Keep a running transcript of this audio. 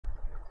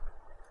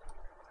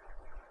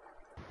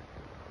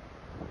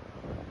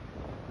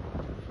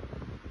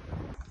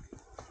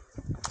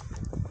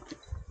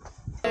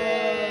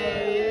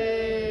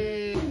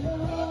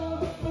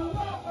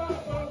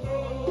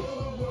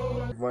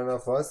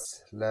of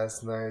us.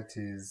 Last night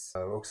his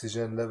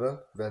oxygen level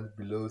went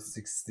below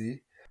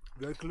 60.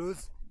 Very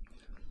close.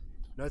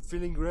 Not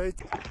feeling great.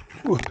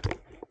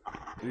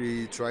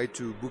 We tried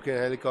to book a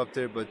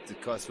helicopter, but the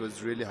cost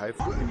was really high.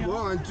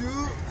 1, 2.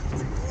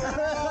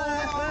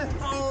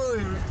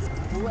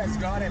 Who has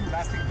got a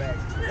plastic bag?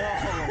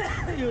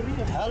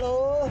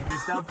 Hello.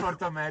 It's not for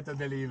tomato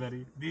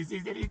delivery. This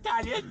is an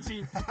Italian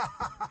jeep.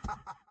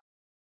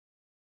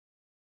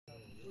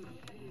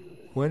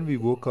 When we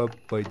woke up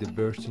by the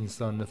bursting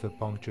sound of a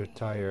punctured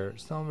tire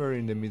somewhere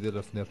in the middle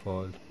of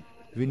Nepal,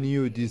 we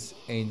knew this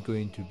ain't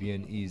going to be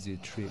an easy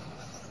trip.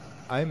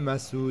 I'm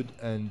Masood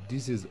and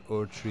this is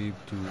our trip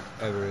to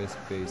Everest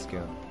Base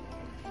Camp.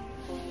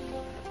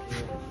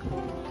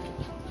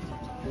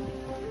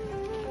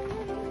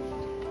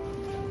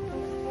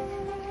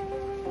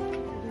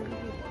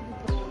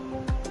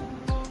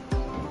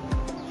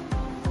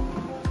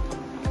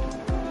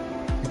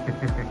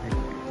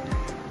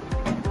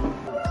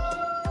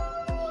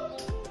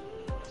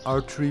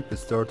 Our trip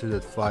started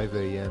at 5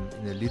 a.m.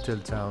 in a little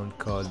town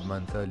called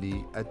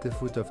Mantali at the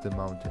foot of the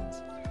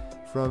mountains.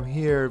 From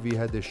here we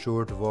had a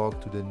short walk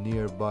to the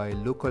nearby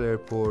local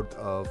airport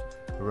of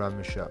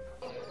Rameshap.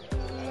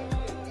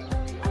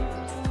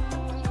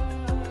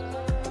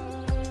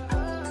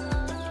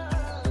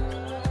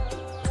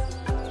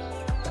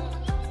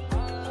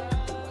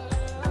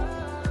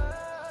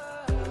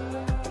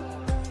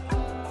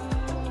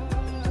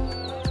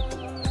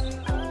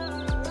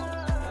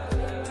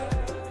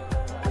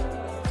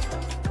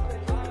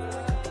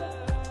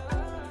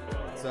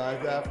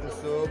 ساعت 7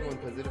 صبح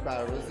منتظر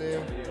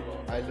پروازیم.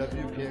 I love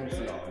you PMC.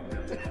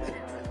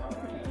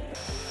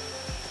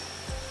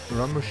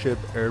 Rameshap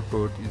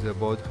Airport is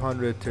about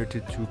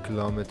 132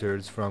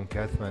 kilometers from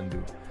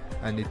Kathmandu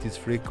and it is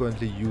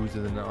frequently used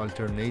as an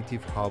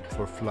alternative hub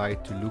for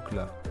flight to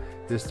Lukla,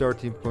 the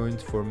starting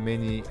point for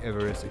many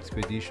Everest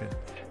expeditions.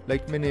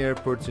 Like many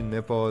airports in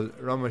Nepal,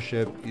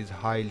 Rameshap is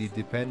highly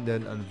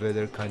dependent on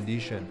weather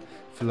conditions.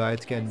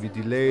 Flights can be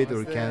delayed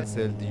or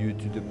cancelled due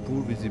to the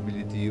poor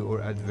visibility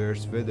or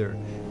adverse weather,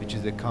 which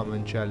is a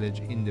common challenge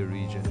in the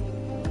region.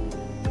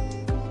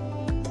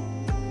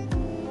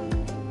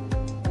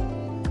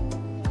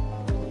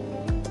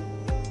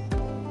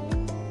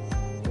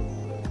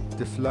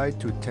 The flight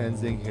to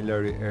Tenzing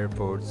Hillary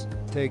airports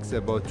takes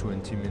about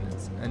 20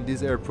 minutes, and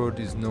this airport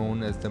is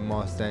known as the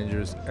most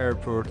dangerous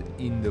airport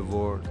in the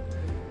world.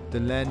 The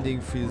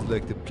landing feels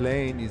like the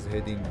plane is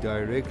heading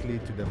directly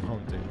to the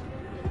mountain.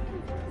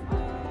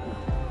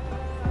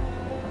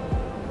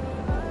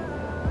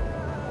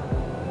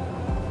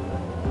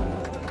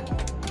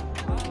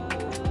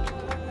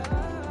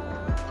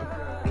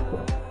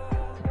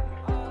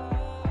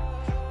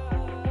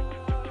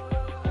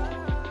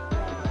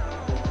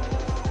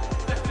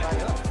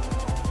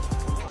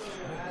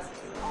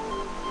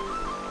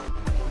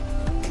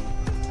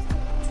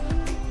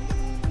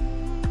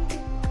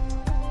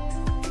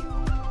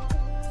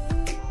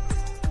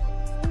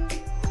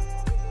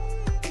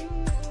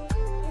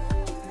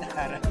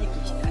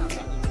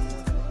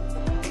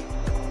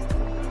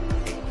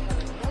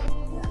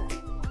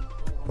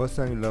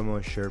 Pasang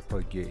Lama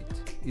Sherpa Gate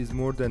is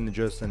more than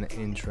just an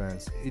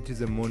entrance. It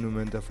is a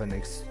monument of an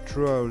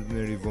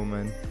extraordinary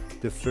woman,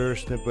 the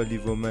first Nepali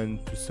woman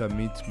to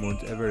summit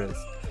Mount Everest.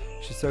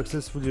 She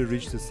successfully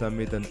reached the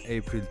summit on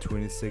April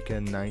 22,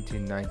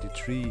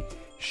 1993.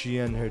 She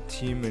and her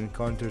team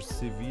encountered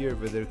severe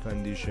weather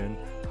conditions,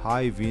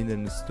 high wind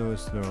and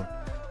snowstorm.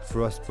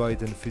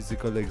 Frostbite and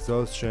physical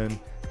exhaustion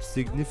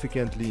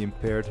significantly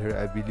impaired her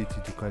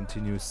ability to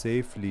continue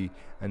safely,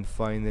 and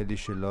finally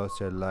she lost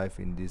her life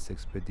in this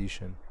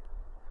expedition.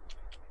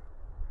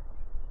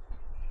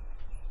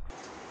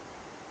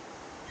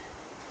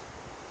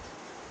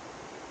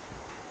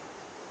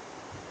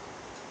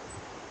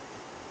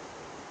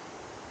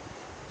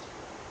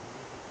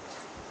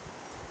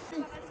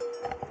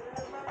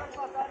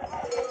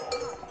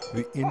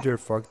 We entered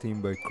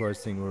Faktim by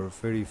crossing our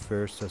very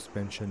first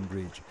suspension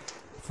bridge.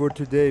 For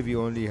today we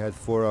only had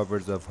 4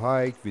 hours of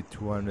hike with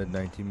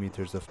 290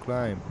 meters of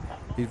climb.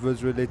 It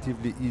was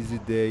relatively easy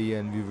day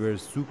and we were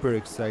super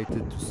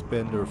excited to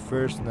spend our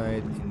first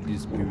night in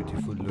this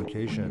beautiful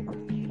location.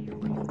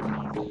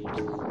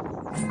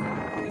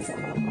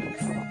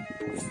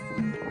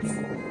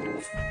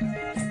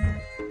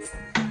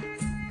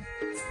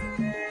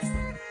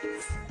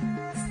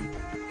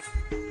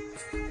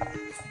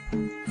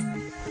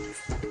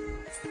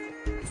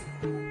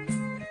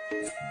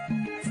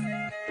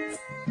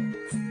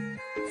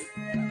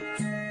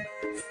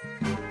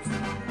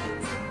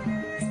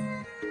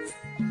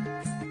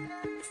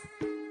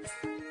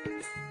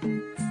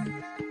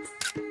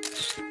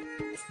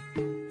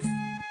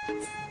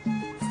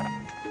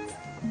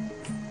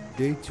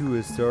 Day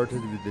 2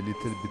 started with a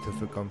little bit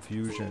of a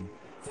confusion.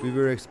 We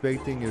were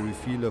expecting a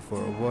refill of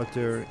our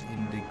water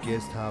in the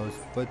guest house,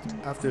 but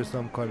after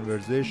some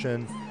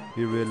conversation,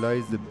 we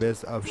realized the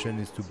best option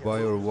is to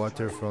buy our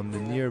water from the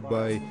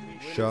nearby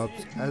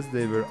shops as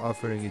they were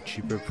offering a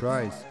cheaper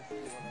price.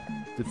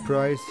 The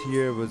price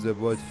here was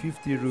about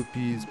 50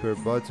 rupees per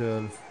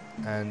bottle,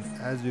 and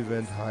as we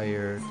went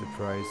higher, the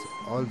price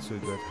also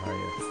got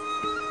higher.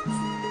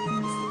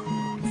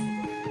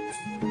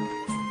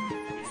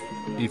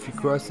 If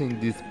you're crossing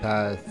this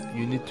path,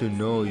 you need to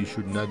know you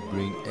should not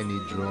bring any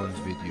drones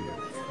with you.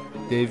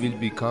 They will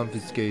be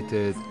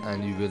confiscated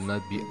and you will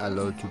not be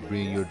allowed to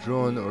bring your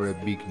drone or a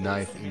big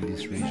knife in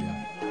this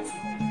region.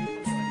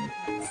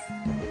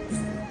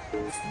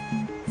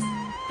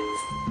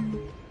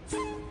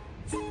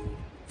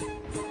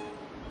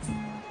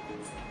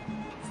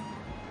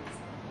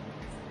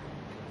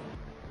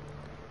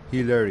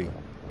 Hillary,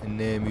 a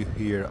name you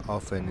hear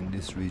often in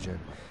this region.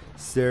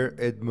 Sir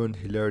Edmund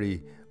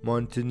Hillary,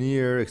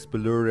 mountaineer,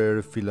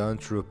 explorer,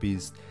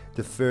 philanthropist,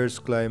 the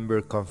first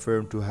climber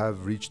confirmed to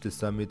have reached the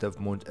summit of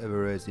Mount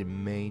Everest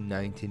in May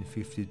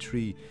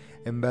 1953,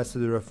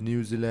 ambassador of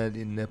New Zealand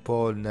in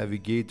Nepal,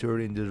 navigator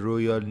in the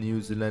Royal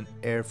New Zealand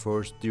Air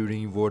Force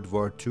during World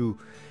War II,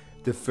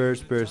 the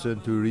first person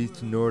to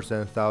reach North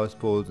and South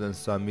Poles and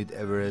summit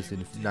Everest in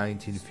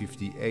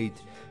 1958,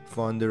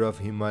 founder of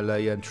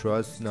Himalayan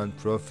Trust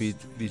non-profit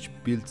which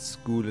built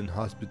school and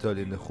hospital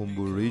in the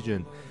Khumbu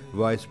region,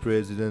 vice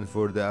president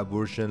for the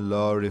Abortion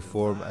Law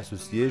Reform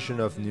Association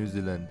of New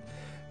Zealand,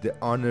 the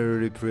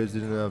honorary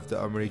president of the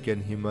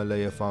American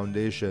Himalaya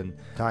Foundation.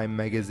 Time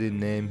magazine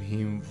named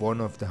him one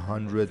of the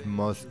 100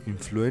 most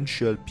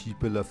influential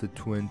people of the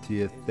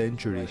 20th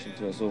century.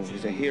 To us all.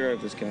 He's a hero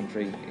of this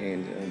country,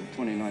 and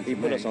he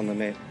put us on the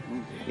map.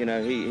 You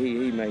know,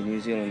 he made New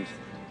Zealand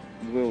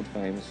world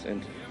famous.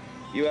 And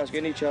you ask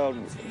any child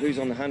who's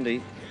on the 100,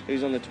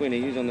 who's on the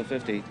 20, who's on the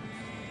 50,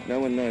 no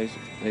one knows.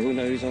 They all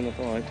know who's on the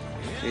 5.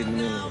 He's in the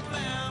middle of it.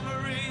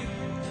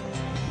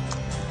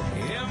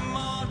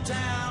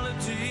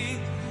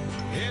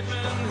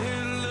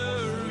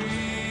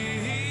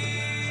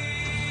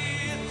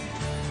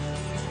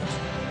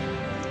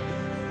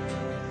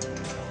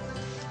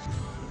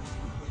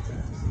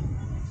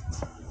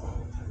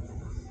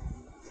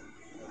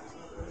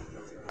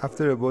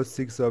 After about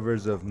 6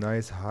 hours of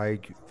nice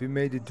hike, we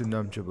made it to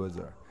Namche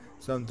Bazaar.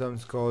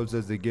 Sometimes called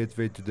as the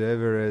gateway to the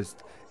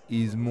Everest,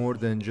 is more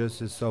than just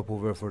a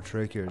stopover for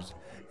trekkers.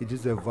 It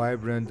is a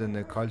vibrant and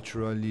a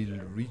culturally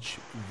rich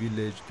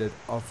village that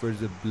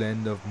offers a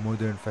blend of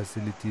modern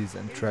facilities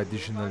and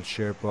traditional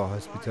Sherpa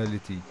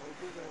hospitality.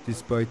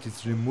 Despite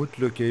its remote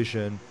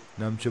location,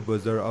 Namche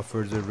Bazaar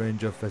offers a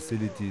range of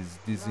facilities.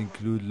 These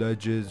include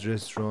lodges,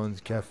 restaurants,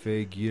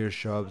 cafes, gear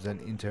shops,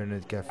 and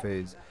internet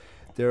cafes.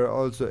 There are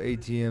also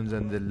ATMs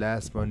and the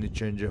last money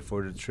changer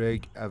for the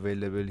trek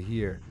available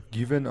here.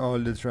 Given all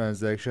the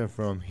transaction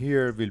from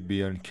here will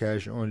be on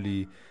cash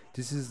only,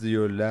 this is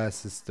your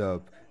last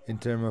stop. In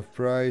terms of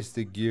price,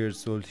 the gear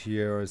sold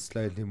here are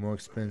slightly more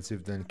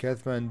expensive than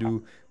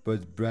Kathmandu,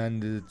 but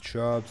branded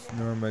shops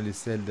normally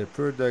sell their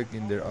product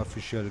in their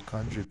official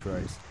country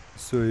price.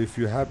 So if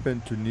you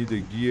happen to need a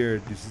gear,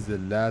 this is the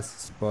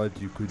last spot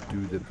you could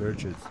do the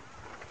purchase.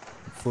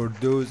 For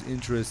those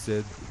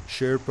interested,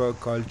 Sherpa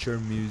Culture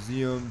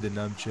Museum, the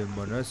Namche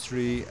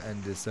Monastery,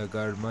 and the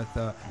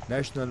Sagarmatha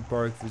National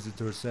Park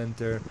Visitor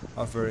Center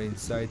offer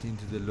insight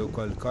into the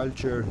local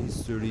culture,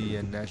 history,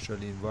 and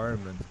natural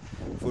environment.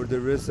 For the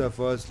rest of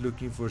us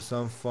looking for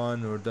some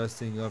fun or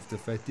dusting off the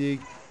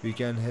fatigue, we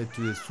can head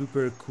to a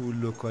super cool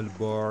local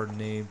bar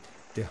named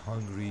The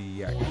Hungry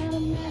Yak.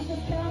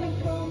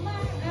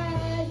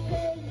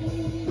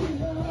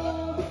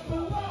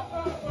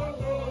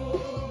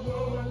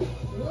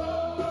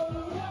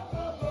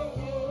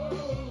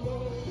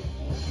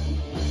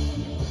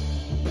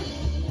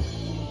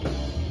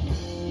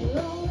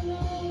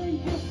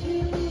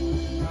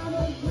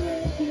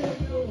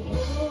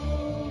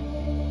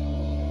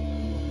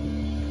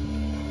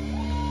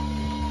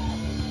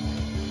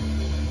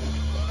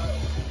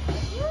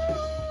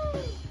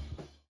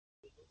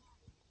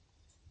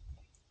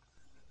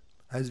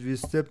 As we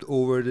stepped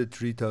over the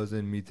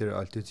 3000-meter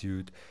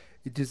altitude,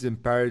 it is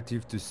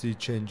imperative to see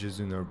changes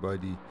in our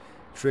body.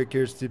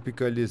 Trekkers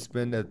typically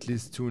spend at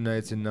least 2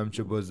 nights in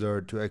Namche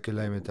Bazaar to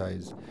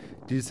acclimatize.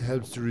 This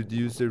helps to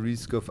reduce the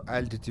risk of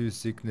altitude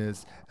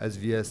sickness as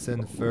we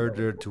ascend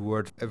further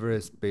toward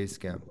Everest Base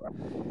Camp.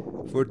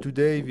 For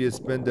today, we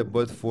spent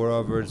about 4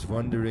 hours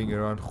wandering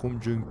around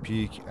Khumjung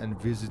Peak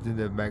and visiting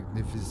the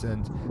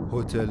magnificent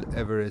Hotel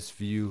Everest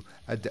View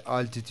at the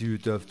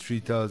altitude of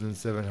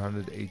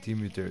 3,780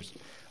 meters.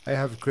 I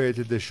have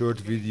created a short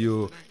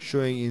video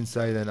showing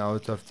inside and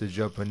out of the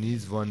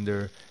Japanese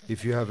wonder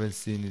if you haven't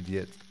seen it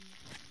yet.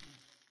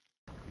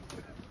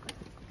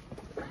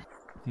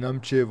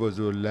 Namche was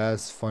our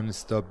last fun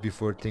stop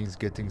before things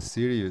getting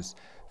serious.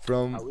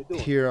 From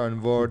here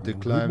onward, the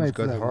climbs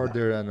got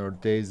harder and our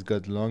days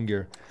got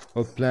longer.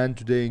 Our plan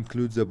today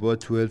includes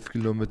about 12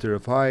 km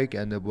of hike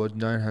and about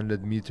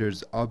 900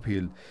 meters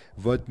uphill.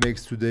 What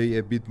makes today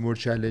a bit more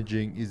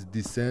challenging is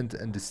descent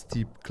and the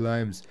steep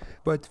climbs,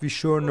 but we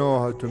sure know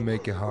how to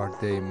make a hard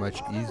day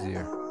much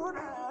easier.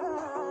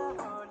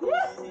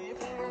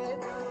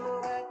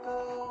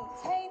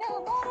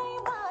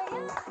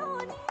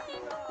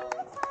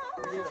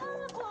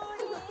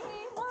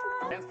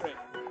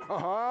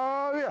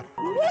 Oh, yeah.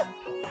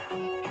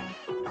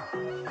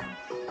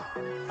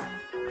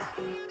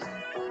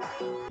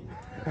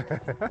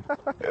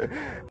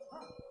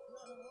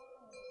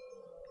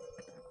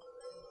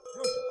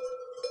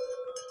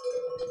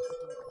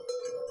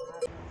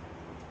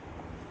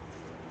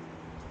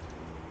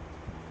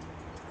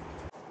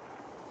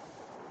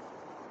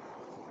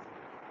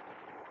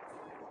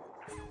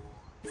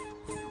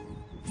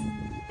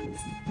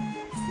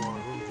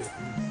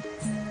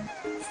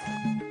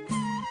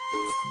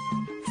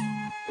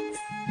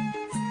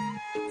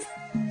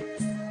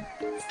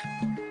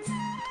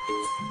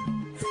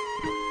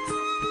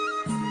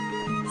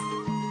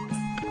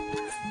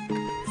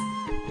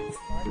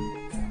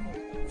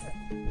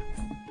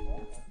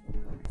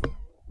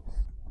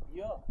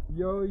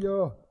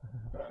 Yo.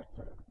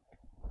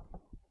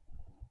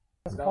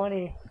 It's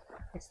funny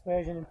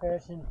expression in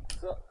person.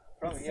 So,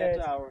 from It here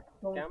says, to our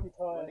don't camp, be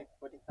tired.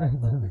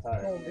 45 don't be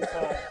tired. Don't be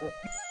tired.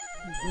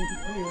 It's going to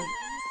be clear.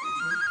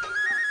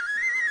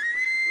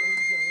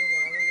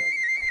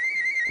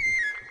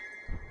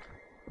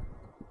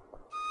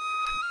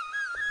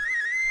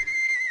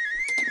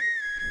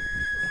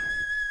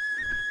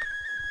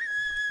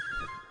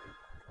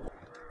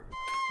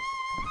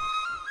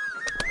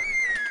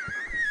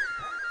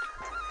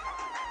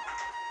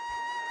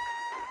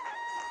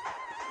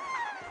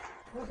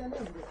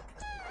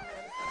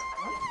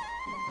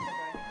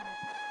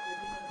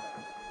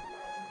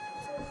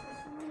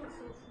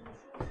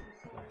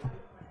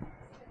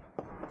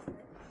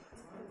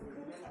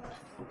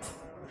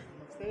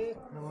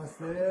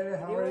 Namaste,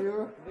 how are you?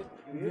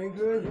 You doing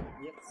good?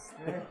 Yes.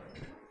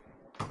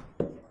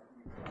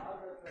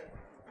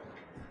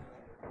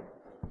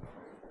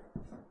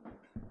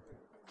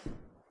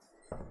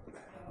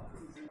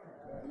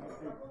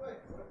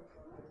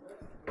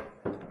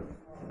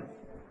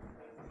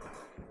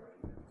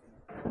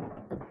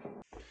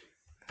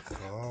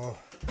 خب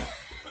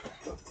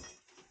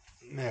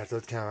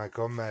مرداد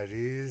کمکان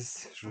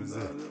مریض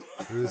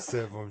روز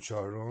سوم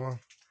چهارم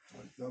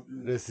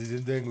رسیدیم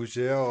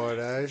دنگوچه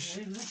آرش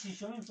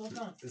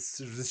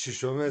روز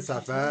ششم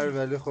سفر،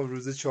 ولی خب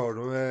روز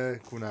چهارم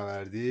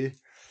کوهنوردی.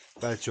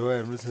 بچه ها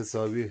امروز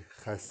حسابی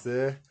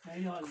خسته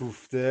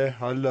کوفته.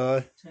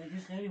 حالا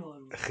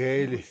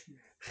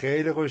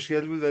خیلی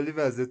خوشگل بود، ولی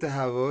وضعیت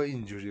هوا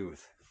اینجوری بود،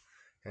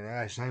 یعنی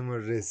قشنگ ما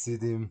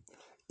رسیدیم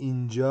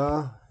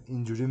اینجا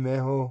اینجوری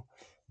مه و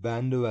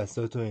بند و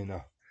بساط و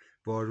اینا،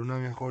 بارون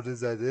هم یه خورده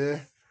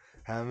زده،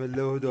 همه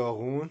له و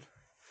داغون.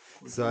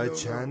 ساعت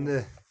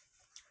چنده؟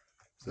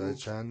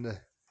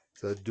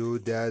 ساعت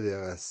 2:10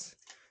 است.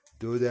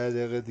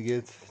 2:10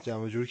 دیگه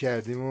جمع جور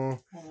کردیم و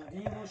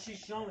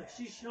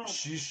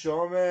 6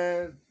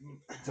 شامه.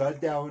 ساعت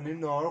 10:30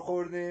 نهار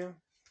خوردیم.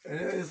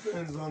 اسم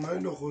انسان‌های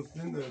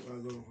نخستین داره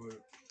غذا می‌خوره.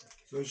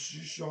 ساعت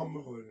 6 شام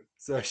می‌خوریم.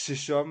 ساعت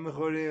 6 شام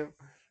می‌خوریم.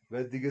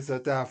 بعد دیگه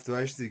ساعت 7 و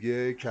 8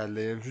 دیگه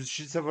کله. امروز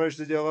چی سفارش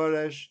دادی آقا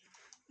آرش؟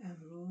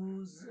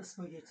 امروز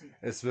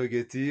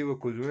اسپاگتی با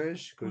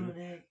کدومش؟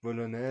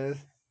 بولونز.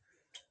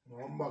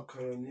 ما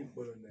ماکارونی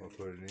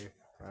بولونز.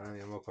 منم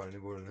یه ماکارونی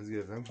بولونز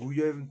گرفتم.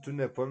 گویا تو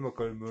نپال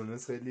ماکارونی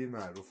بولونز خیلی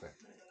معروفه.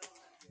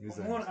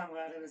 مرغ هم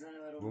قراره بزنه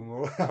برام.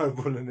 مرغ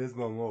بولونز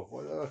با مرغ.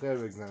 خدا خیر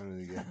بگذره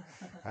دیگه.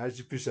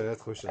 هرچی پیش آید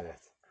خوش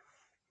آید.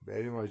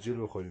 بریم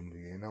آجیل بخوریم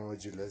دیگه. اینم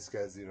آجیل است که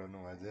از ایران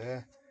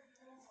اومده.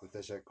 با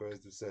تشکر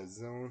از دوست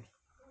عزیزمون.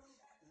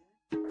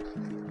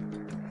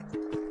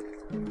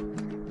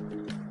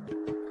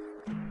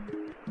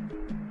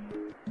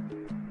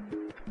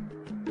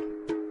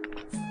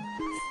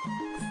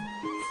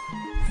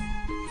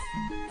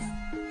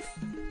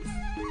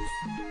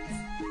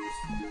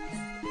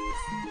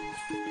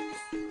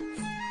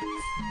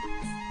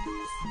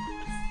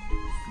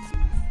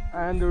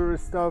 And we'll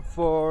stop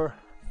for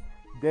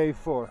day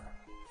 4,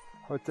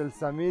 Hotel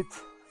Summit.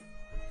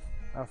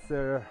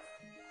 After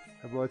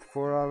about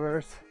 4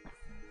 hours,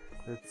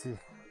 let's see,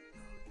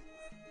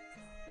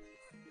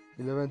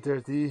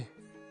 11:30.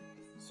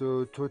 So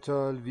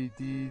total we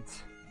did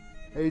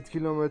 8.5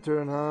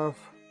 kilometers,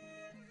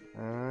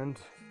 and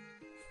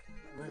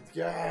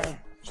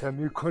چه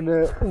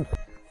میکنه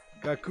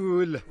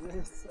کاکول.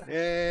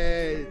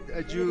 Hey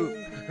Aju.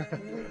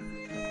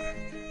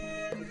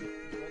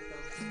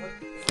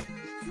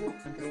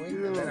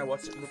 And then I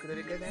watched it, look at it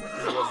again, and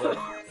it was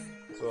like,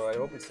 so I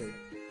hope it's safe.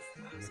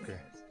 Okay.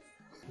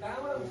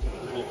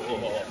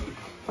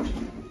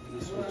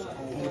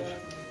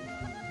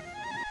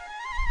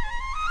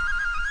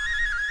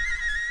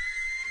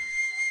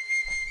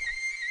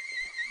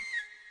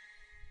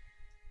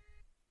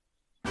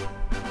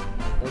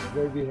 That's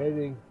where we're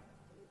heading.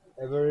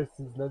 Everest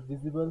is not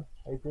visible,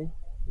 I think.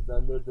 It's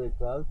under the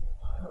clouds.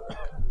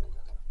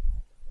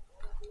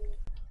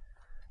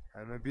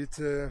 I'm a bit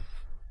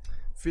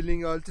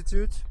feeling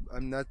altitude.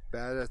 I'm not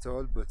bad at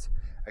all, but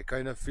I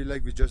kind of feel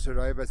like we just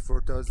arrived at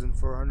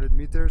 4,400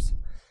 meters,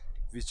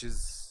 which is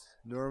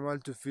normal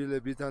to feel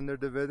a bit under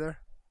the weather.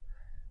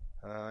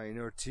 In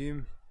our team,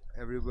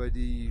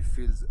 everybody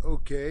feels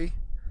okay.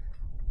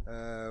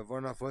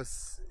 One of us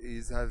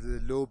has a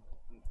low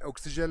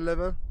oxygen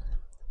level.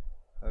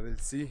 I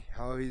will see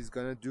how he's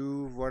gonna do.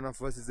 One of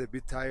us is a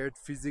bit tired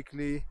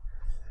physically,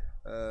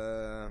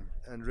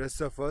 and rest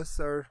of us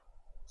are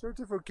sort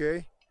of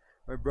okay.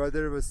 My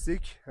brother was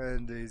sick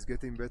and he's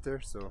getting better,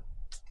 so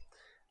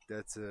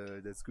that's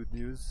good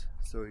news.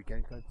 So he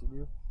can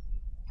continue,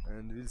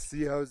 and we'll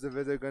see how's the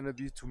weather gonna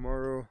be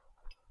tomorrow.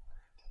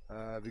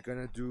 We're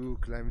gonna do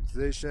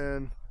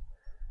climatization,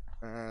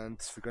 and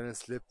we're gonna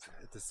sleep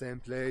at the same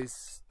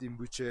place,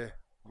 Dimbuche,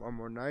 one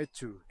more night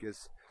to get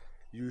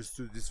used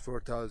to this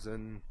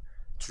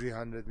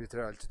 4,300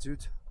 meter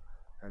altitude,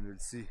 and we'll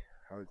see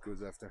how it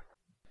goes after.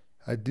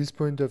 At this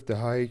point of the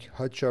hike,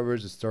 hot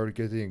showers start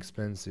getting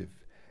expensive.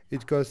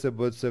 It costs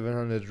about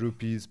 700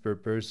 rupees per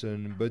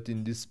person, but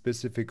in this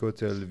specific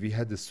hotel we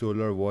had a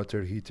solar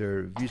water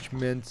heater, which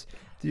meant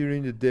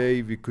during the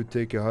day we could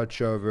take a hot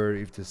shower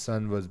if the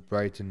sun was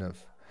bright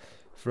enough.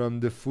 From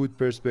the food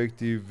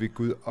perspective, we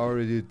could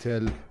already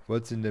tell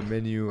what's in the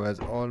menu, as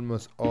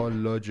almost all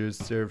lodges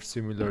serve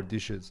similar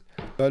dishes.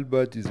 Dal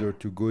bhat is our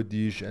to-go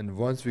dish, and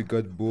once we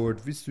got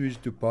bored, we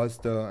switched to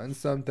pasta and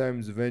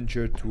sometimes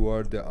ventured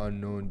toward the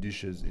unknown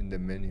dishes in the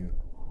menu.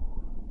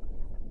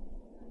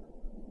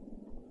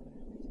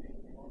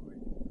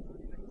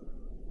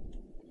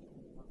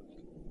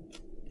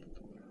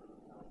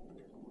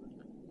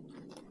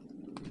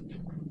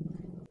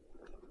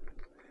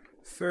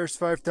 First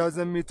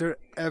 5,000 meter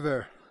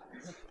ever.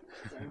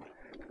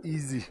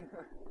 Easy.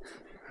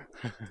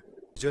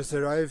 Just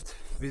arrived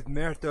with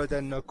Mertad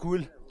and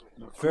Nakul.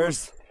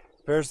 First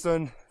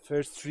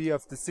three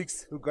of the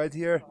 6 who got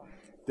here.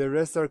 The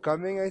rest are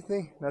coming, I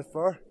think, not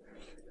far.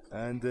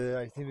 And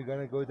I think we're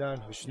gonna go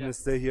down. We shouldn't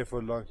stay here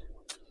for long.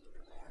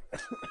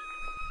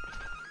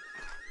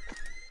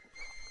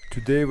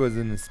 Today was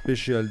a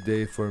special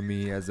day for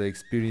me as I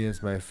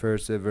experienced my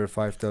first ever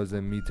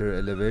 5,000 meter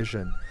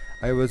elevation.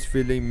 I was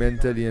feeling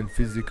mentally and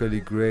physically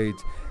great.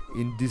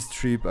 In this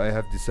trip I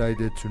have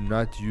decided to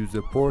not use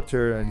a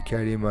porter and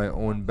carry my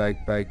own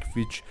backpack,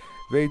 which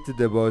weighed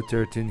about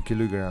 13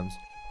 kilograms.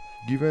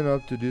 Given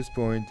up to this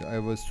point I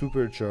was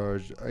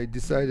supercharged. I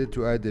decided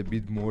to add a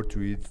bit more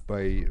to it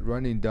by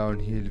running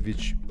downhill,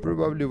 which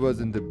probably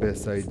wasn't the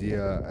best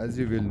idea, as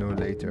you will know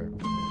later.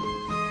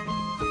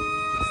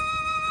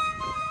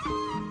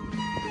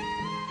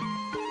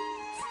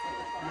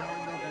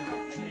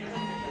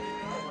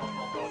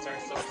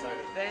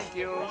 Thank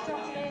you.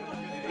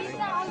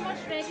 Pizza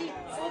almost ready.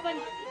 Open.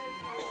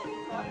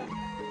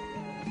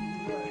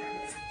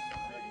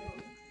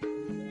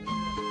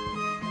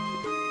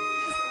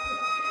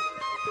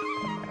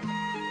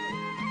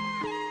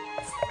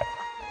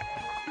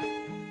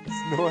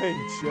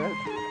 Snowing shit.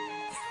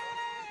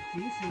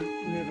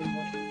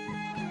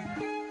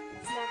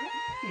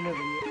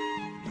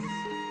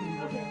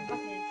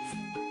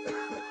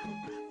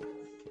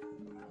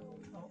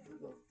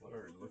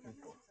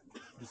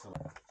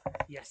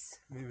 Yes.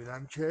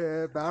 میبینم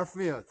که برف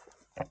میاد.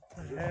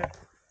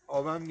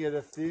 آبم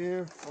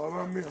گرفتیم.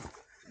 آبم میاد.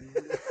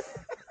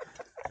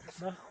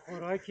 من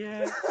خوراک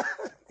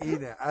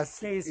اینه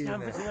اصل بیس اینه.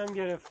 کمپتونم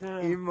گرفتم.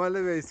 این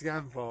مال بیس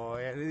کمپ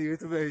ها، یعنی دیگه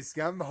تو بیس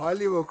کمپ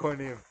حالی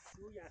بکنیم.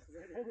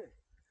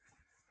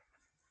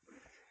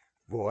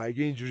 با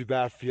اگه اینجوری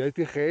برف بیاد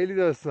که خیلی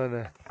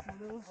داستانه.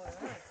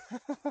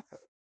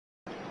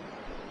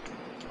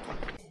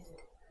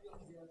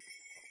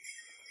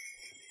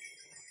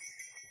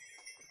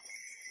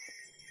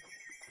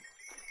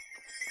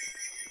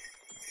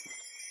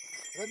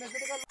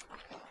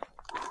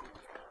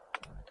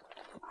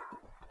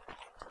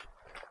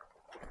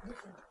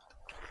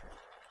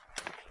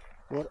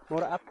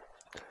 More up.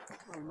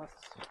 Almost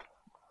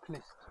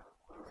finished.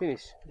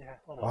 Finish. Yeah.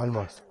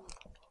 Almost.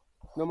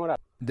 No more up.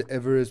 The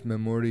Everest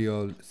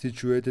Memorial,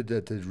 situated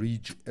at a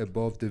ridge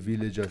above the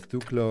village of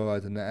Thukla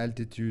at an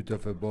altitude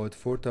of about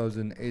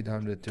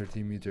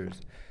 4,830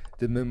 meters.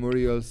 The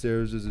memorial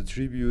serves as a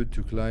tribute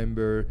to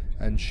climbers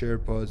and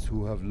Sherpas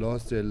who have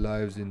lost their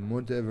lives in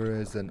Mount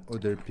Everest and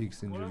other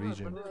peaks in the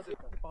region.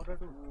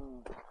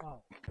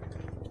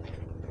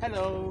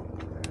 Hello.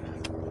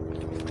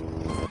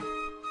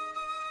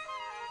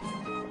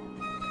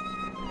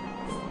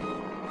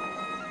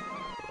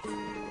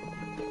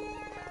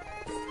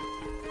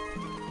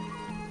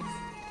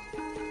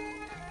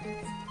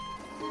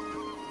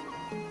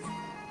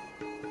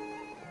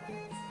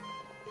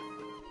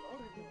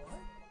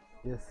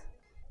 Yes.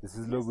 This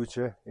is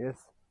Lobuche. Yes.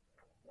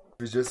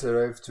 We just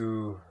arrived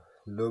to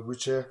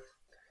Lobuche.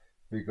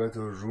 We got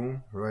a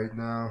room right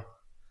now.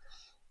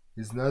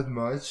 It's not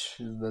much.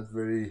 It's not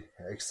very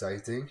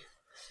exciting,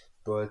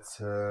 but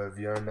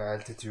we are on an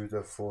altitude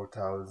of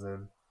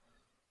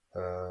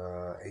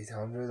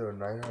 4,800 or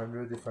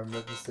 900, if I'm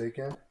not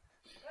mistaken.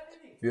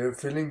 We are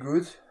feeling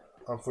good.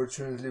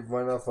 Unfortunately,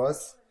 one of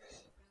us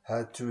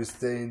had to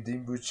stay in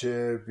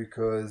Dimbuche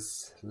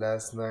because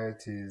last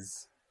night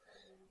his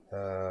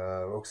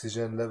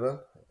oxygen level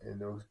in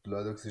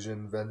blood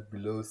oxygen went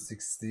below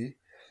 60,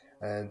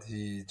 and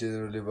he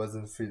generally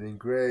wasn't feeling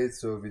great,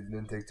 so we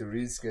didn't take the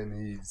risk and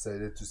he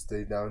decided to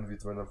stay down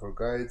with one of our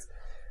guides,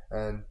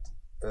 and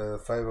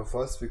 5 of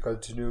us, we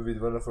continue with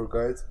one of our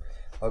guides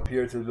up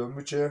here to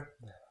Lombuche,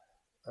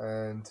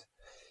 and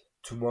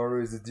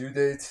tomorrow is the due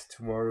date.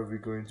 Tomorrow we're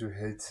going to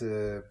hit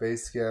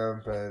base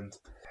camp, and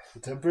The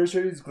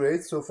temperature is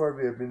great. So far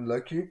we have been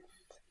lucky.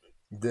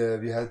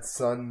 We had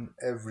sun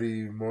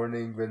every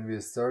morning when we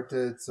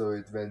started, so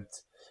it went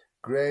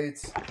great.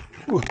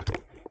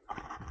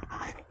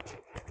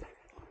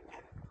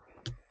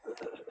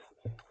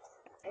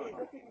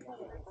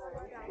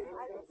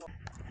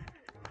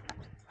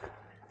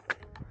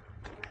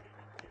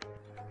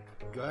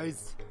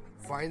 Guys,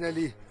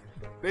 finally,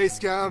 base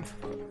camp.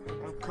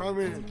 I'm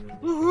coming.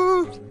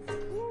 Woohoo!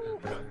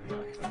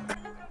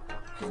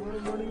 Tomorrow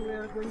morning we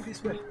are going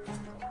this way.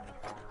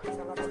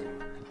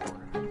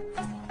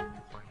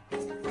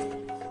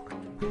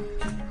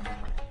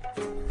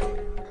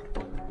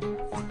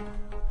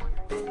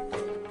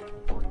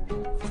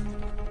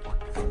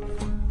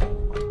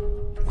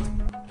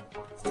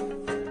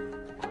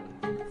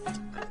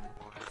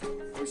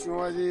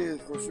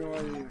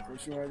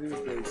 خوش اومدید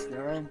بیس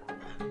کمپ.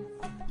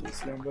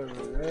 بیس کمپ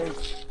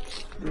اورست.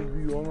 این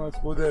ویوم از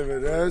خود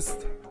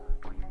اورست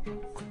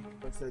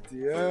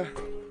وسطیه.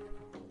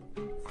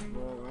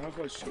 واقعا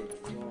خوشگل.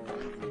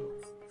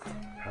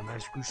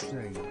 همش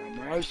گوشته.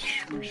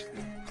 همش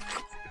گوشته.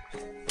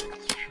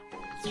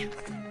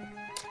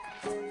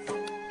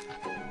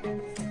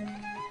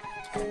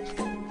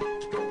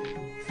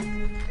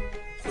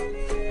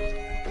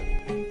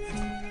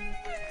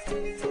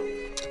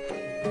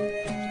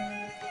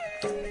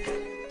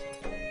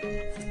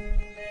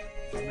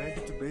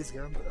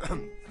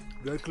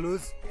 Very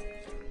close,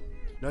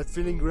 not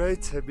feeling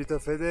great, a bit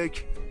of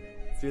headache,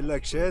 feel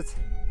like shit,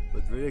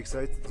 but very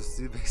excited to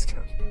see base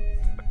camp.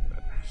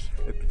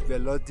 A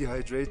lot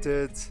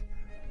dehydrated,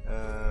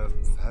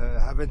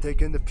 haven't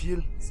taken the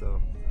pill,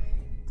 so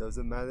it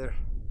doesn't matter.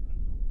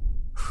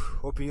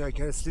 Hoping I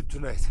can sleep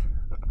tonight.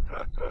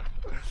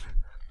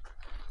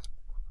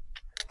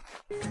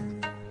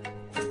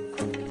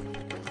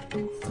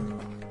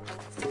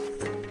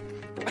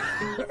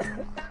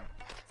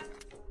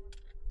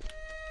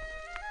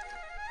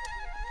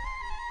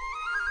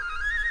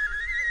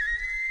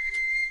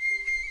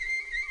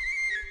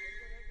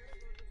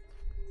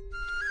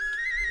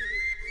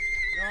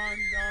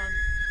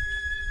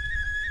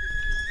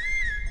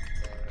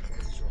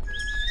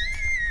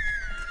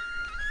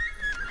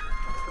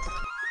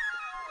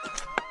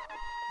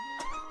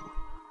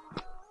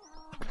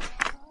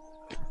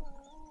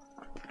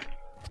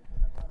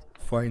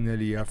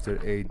 Finally, after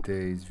 8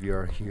 days, we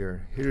are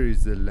here. Here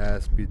is the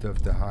last bit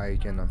of the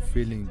hike, and I'm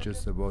feeling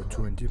just about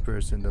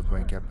 20% of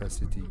my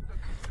capacity.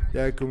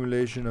 The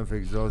accumulation of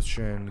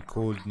exhaustion,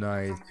 cold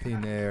night,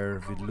 thin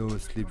air with low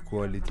sleep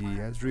quality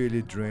has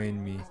really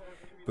drained me.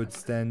 But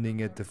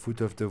standing at the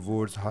foot of the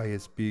world's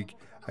highest peak,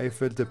 I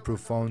felt a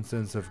profound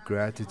sense of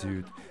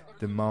gratitude.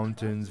 The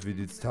mountains with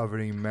its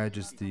towering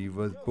majesty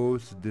was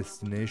both a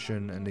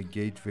destination and a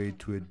gateway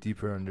to a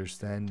deeper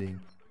understanding.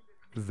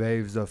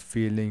 Waves of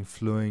feeling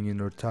flowing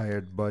in our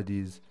tired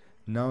bodies.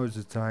 Now is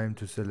the time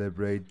to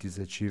celebrate this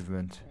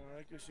achievement.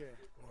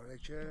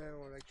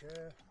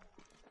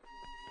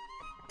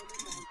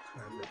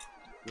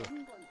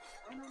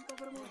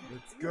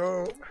 Let's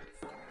go.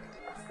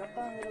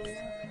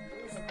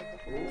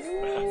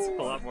 That's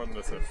a lot more than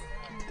this is.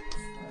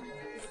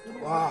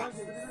 Wow.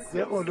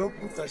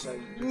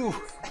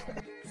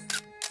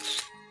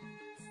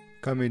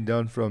 Coming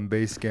down from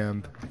base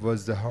camp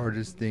was the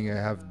hardest thing I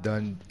have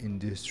done in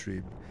this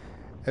trip.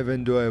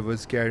 Even though I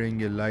was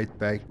carrying a light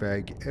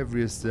backpack,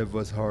 every step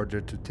was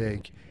harder to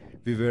take.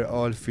 We were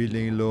all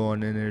feeling low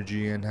on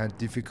energy and had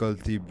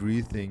difficulty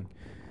breathing.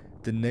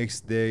 The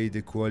next day,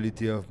 the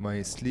quality of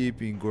my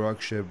sleep in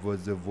Gorakshep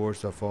was the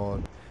worst of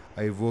all.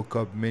 I woke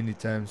up many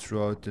times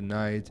throughout the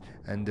night,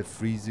 and the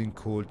freezing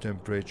cold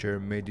temperature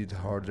made it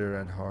harder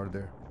and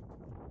harder.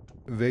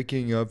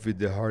 Waking up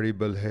with a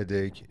horrible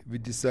headache, we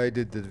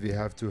decided that we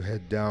have to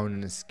head down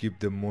and skip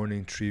the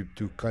morning trip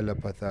to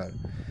Kalapathar.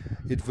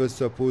 It was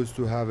supposed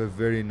to have a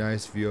very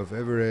nice view of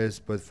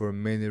Everest, but for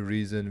many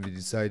reasons we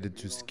decided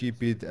to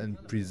skip it and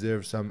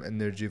preserve some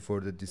energy for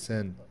the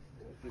descent.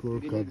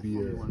 Gorka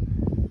beer.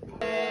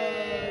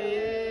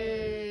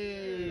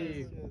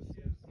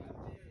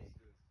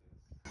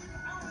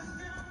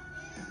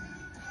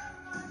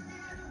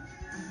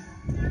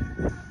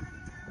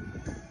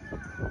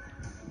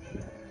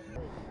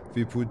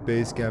 We put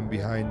base camp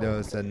behind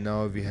us, and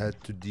now we had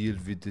to deal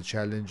with the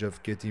challenge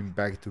of getting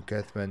back to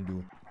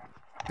Kathmandu.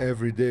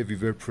 Every day we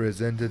were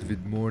presented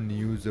with more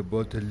news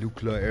about the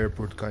Lukla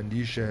airport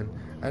condition,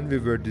 and we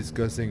were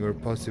discussing our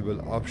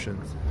possible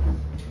options.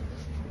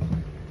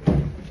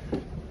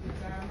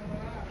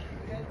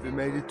 We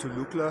made it to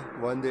Lukla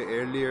one day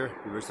earlier.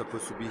 We were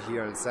supposed to be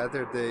here on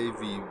Saturday.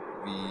 We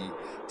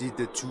did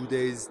the 2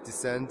 days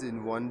descent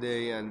in one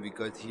day, and we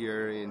got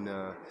here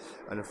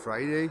on a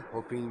Friday,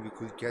 hoping we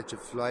could catch a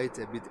flight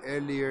a bit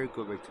earlier,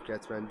 go back to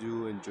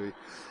Kathmandu, enjoy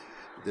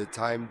the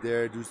time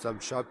there, do some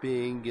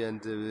shopping,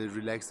 and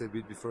relax a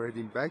bit before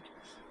heading back.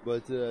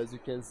 But as you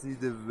can see,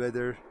 the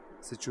weather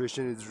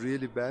situation is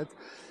really bad.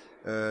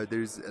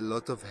 There is a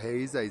lot of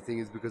haze. I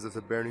think it's because of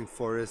the burning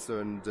forests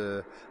and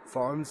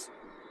farms,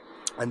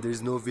 and there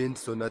is no wind,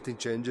 so nothing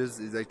changes.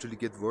 It actually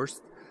gets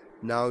worse.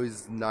 Now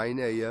is 9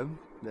 a.m.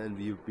 and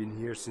we've been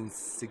here since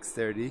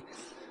 6:30.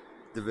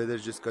 The weather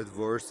just got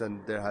worse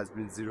and there has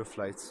been 0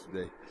 flights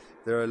today.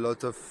 There are a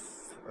lot of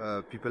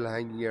people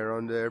hanging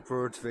around the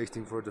airport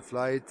waiting for the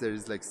flight. There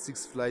is like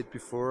 6 flights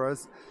before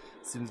us.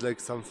 Seems like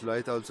some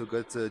flight also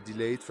got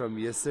delayed from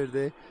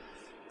yesterday,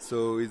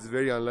 so it's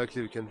very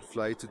unlikely we can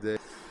fly today.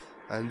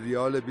 And we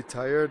all a bit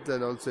tired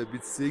and also a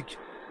bit sick.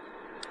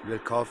 We're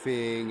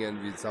coughing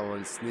and when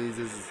someone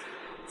sneezes,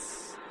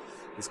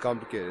 it's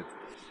complicated.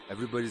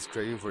 Everybody's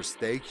craving for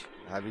steak,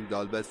 having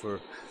dalbat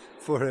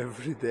for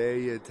every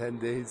day, 10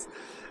 days,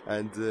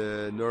 and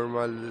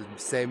normal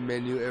same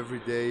menu every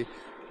day.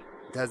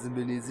 It hasn't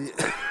been easy.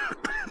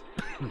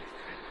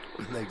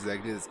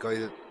 Exactly, this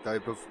kind of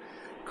type of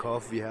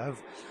cough we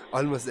have.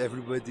 Almost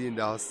everybody in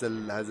the hostel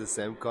has the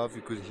same cough.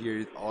 You could hear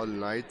it all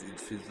night. It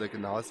feels like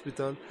an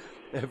hospital,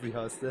 every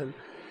hostel.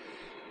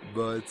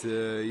 But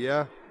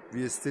yeah,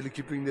 we are still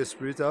keeping the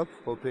spirit up,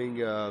 hoping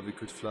we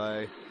could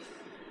fly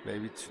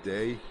maybe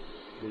today.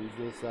 There is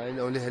no sign.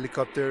 Only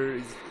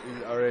helicopter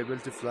are able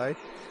to fly.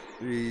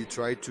 We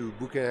tried to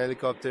book a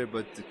helicopter,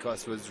 but the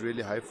cost was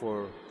really high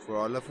for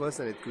all of us,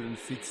 and it couldn't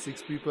fit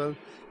 6 people.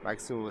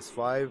 Maximum was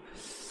 5.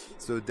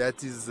 So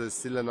that is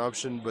still an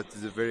option, but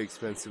it's a very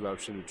expensive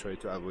option to try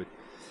to avoid.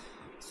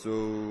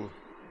 So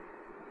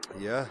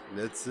yeah,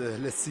 let's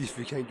see if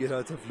we can get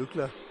out of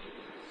Lukla.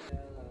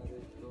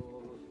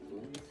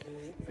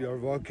 We are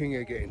walking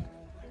again.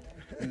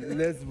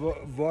 Let's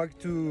walk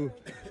to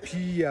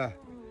Pia,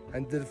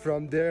 and then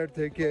from there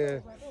take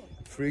a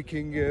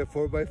freaking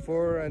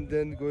 4x4 and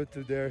then go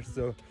to there.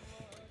 So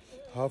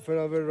half an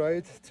hour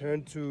ride,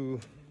 turn to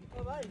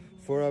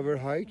 4-hour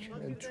hike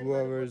and 2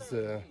 hours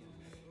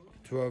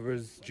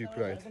jeep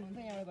ride.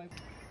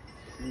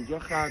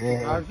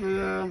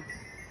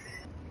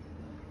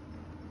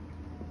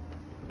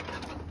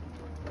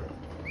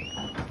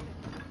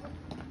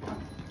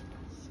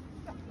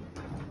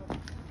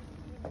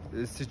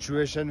 The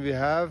situation we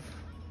have,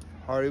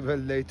 horrible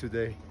day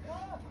today.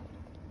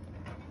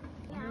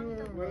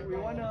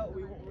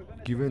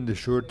 Given the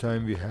short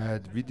time we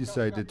had, we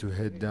decided to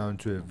head down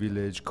to a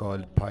village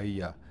called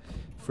Paya.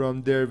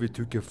 From there we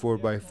took a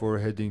 4x4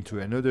 heading to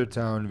another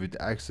town with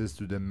access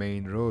to the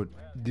main road.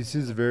 This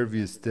is where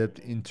we stepped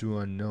into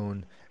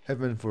unknown,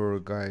 even for our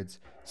guides.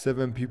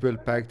 7 people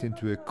packed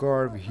into a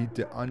car, we hit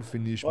the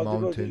unfinished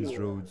mountains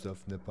roads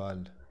of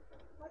Nepal.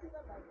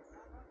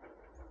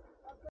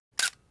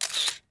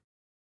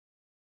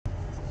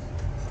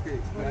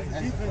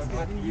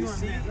 And you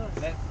see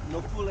that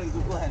Nopal and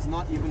Google has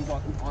not even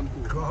gotten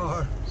onto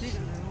car.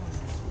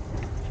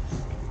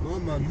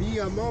 Mamma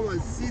mia, mama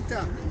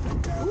sita.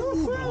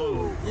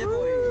 Woohoo! Yeah,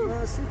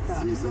 boy.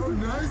 She's so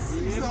nice.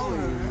 She's so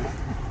nice.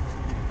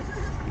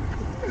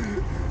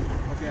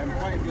 Okay, I'm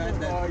quite glad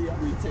that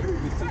we took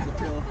the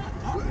pill.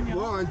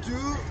 1, 2.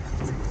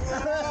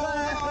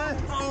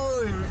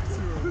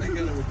 I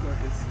gotta record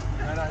this.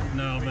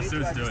 No,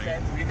 Masood's doing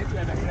it. We need to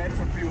have a plan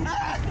for people.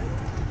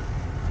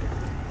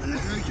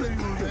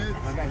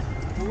 Guys,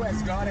 who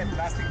has got a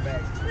plastic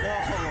bag?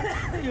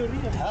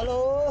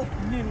 Hello.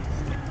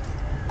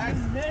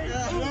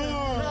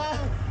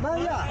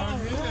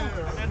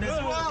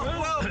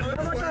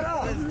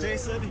 There's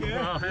Jason here.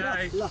 Oh,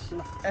 hey.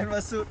 And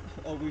Masood.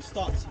 Oh, we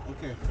stopped.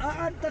 Okay.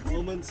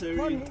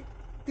 Momentary.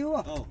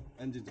 Oh,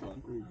 engine's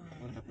gone.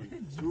 What happened?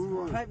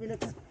 5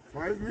 minutes.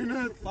 5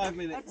 minutes. 5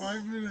 minutes.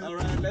 5 minutes. All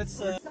right, let's.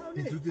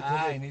 He took the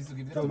He needs to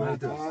give the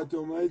tomato.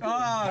 tomato.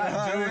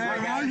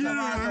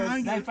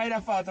 Dai, fai la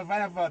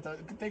foto.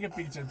 Take a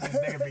picture, please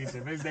take a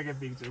picture. Please take a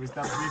picture. We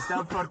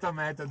stop for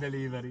tomato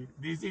delivery.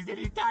 This is an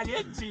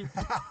Italian chip.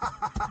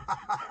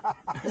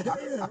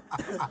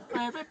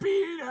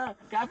 Peppino,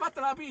 che ha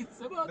fatto la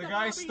pizza. The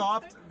guy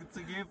stopped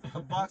to give a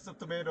box of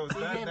tomatoes.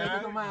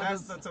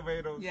 That's the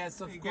tomatoes.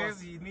 Yes, of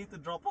course. You need to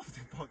drop off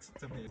the box of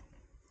tomatoes.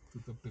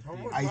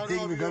 I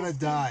think we're gonna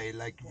die.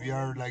 Like we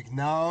are like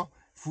now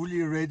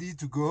fully ready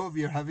to go.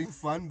 We are having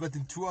fun, but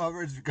in 2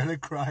 hours we're gonna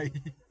cry.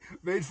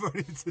 Wait for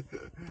it.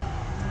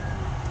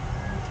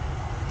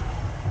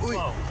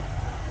 Whoa.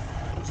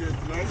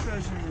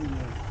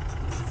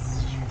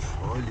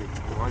 Holy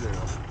mother.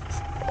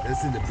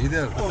 That's in the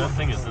middle. That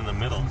thing is in the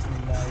middle.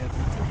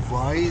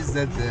 Why is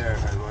that there?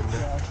 I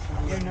wonder.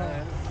 You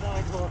know, no,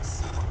 it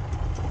works.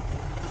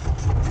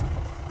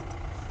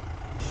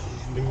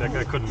 I think that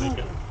guy couldn't make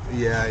it.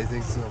 Yeah, I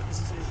think so.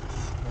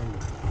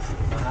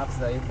 Mahap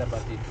Zaid na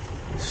batik.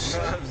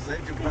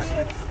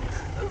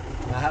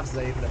 Mahap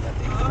Zaid na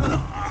batik.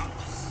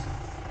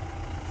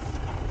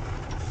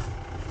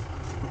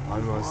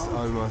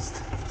 Almost.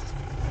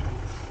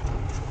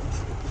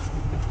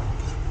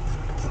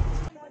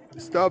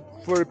 Stop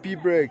for a pee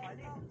break.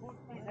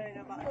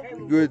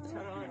 Good.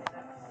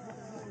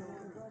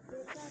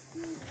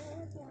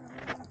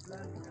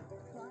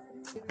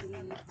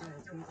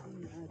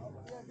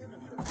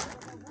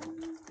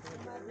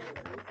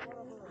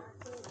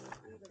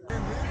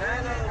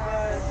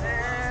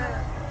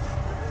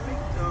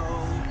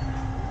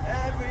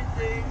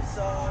 Everything's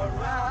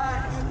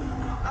alright.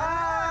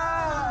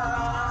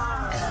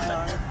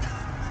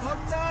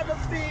 Hooked on the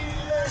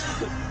feeling.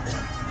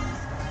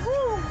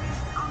 Woo!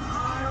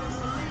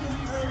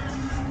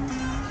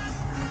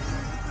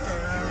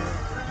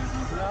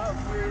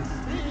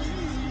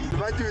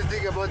 what do you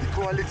think about the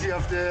quality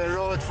of the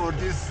road for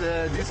this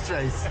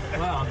race?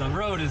 Well, the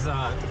road is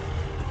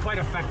quite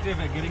effective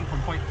at getting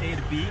from point A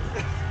to B,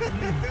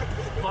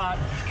 but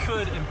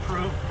could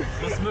improve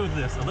the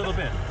smoothness a little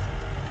bit.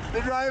 The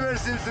driver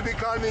seems to be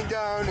calming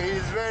down.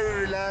 He's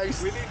very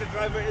relaxed. We need the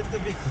driver in the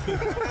vehicle.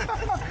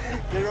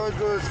 The road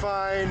goes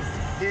fine.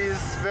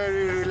 He's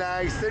very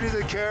relaxed. There is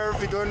a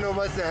curve. We don't know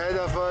what's ahead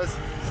of us.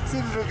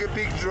 Seems like a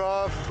big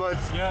drop, but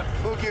yeah,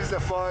 who gives a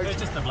fuck? It's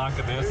just a block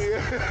of this.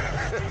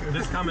 Yeah.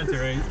 This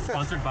commentary is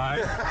sponsored by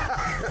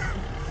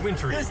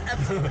Wintry. This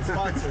episode is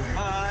sponsored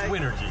by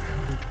Winergy.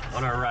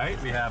 On our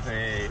right, we have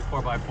a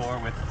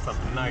 4x4 with some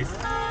nice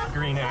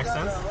green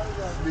accents.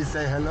 We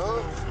say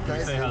hello.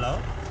 We say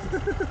hello.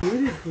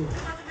 Beautiful.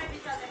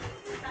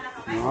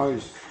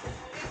 Nice.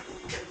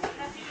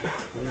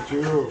 Thank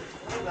you.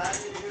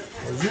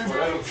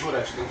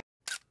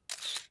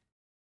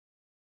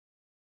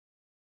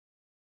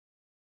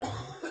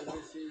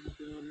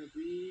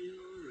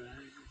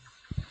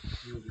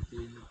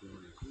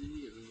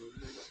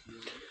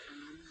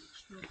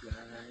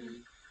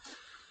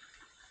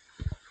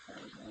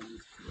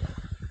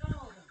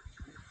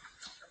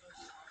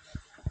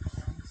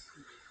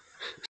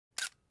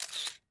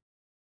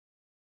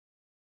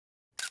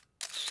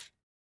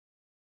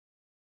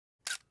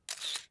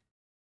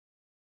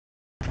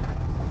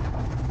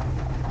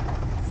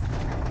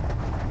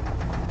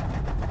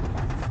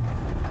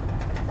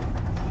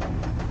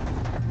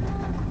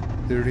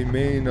 The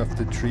remain of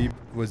the trip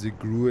was a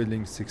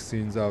grueling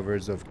 16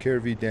 hours of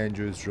curvy,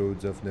 dangerous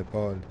roads of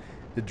Nepal.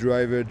 The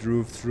driver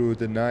drove through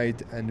the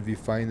night and we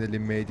finally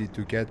made it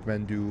to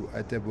Kathmandu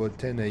at about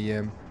 10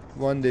 AM,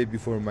 one day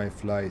before my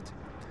flight.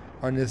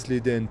 Honestly,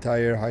 the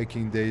entire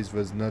hiking days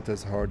was not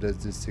as hard as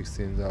the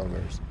 16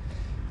 hours.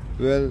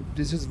 Well,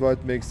 this is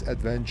what makes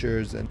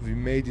adventures, and we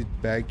made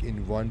it back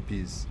in one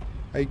piece.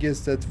 I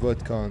guess that's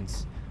what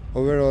counts.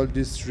 Overall,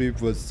 this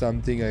trip was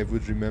something I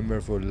would remember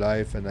for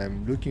life, and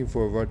I'm looking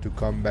forward to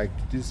come back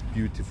to this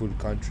beautiful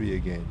country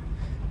again.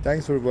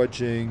 Thanks for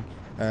watching,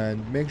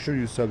 and make sure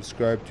you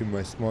subscribe to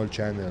my small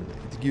channel.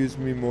 It gives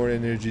me more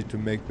energy to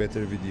make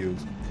better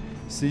videos.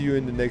 See you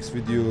in the next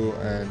video,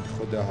 and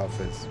Khuda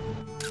Hafiz.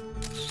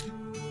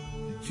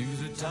 To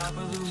the top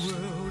of the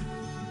world,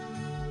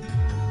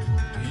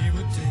 he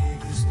would take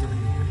the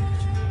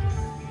stage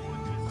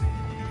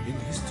in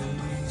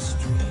history's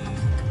stream.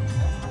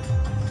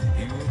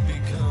 He would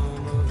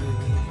become of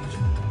age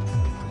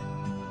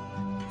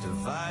to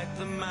fight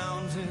the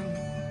mountain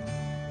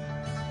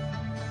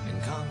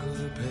and conquer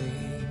the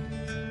pain.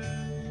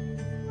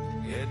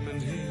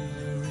 Edmund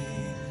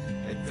Hillary,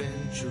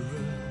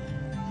 adventurer,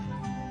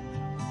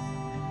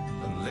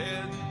 a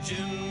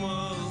legend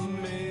was